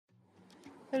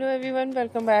Hello everyone,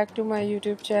 welcome back to my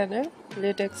YouTube channel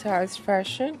Latex House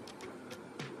Fashion.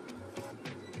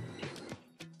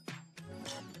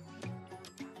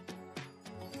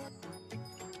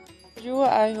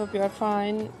 I hope you are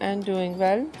fine and doing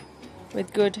well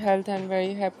with good health and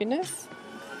very happiness.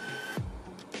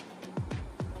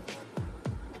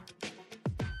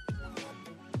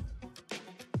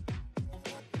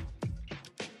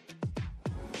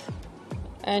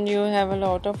 And you have a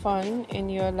lot of fun in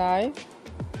your life.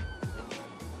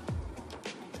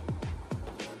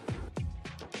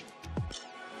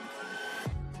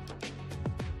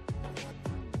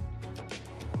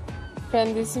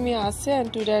 Friends, this is me Asya,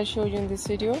 and today I show you in this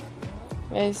video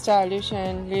very stylish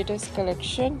and latest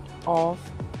collection of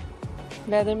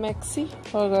leather maxi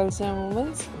for girls and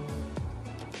women.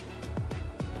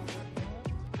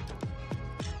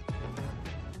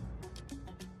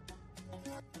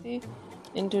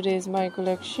 In today's my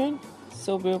collection,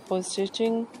 so beautiful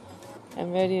stitching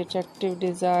and very attractive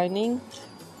designing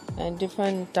and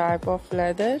different type of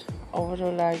leather.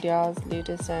 Overall ideas,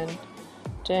 latest and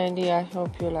trendy. I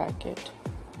hope you like it.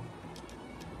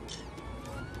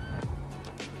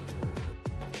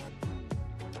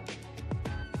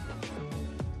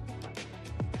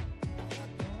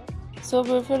 So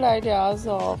beautiful ideas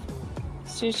of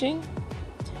stitching.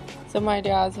 Some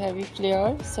ideas heavy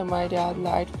flare, some ideas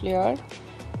light flare,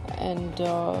 and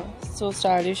so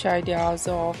stylish ideas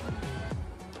of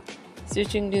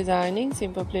stitching designing,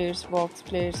 simple plates, box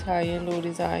plates, high and low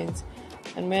designs,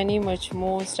 and many much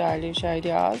more stylish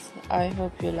ideas. I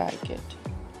hope you like it.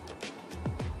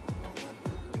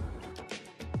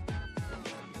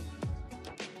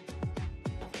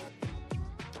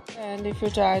 And if you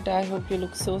try it, I hope you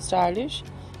look so stylish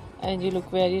and you look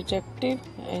very attractive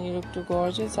and you look too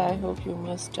gorgeous. I hope you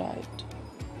must try it.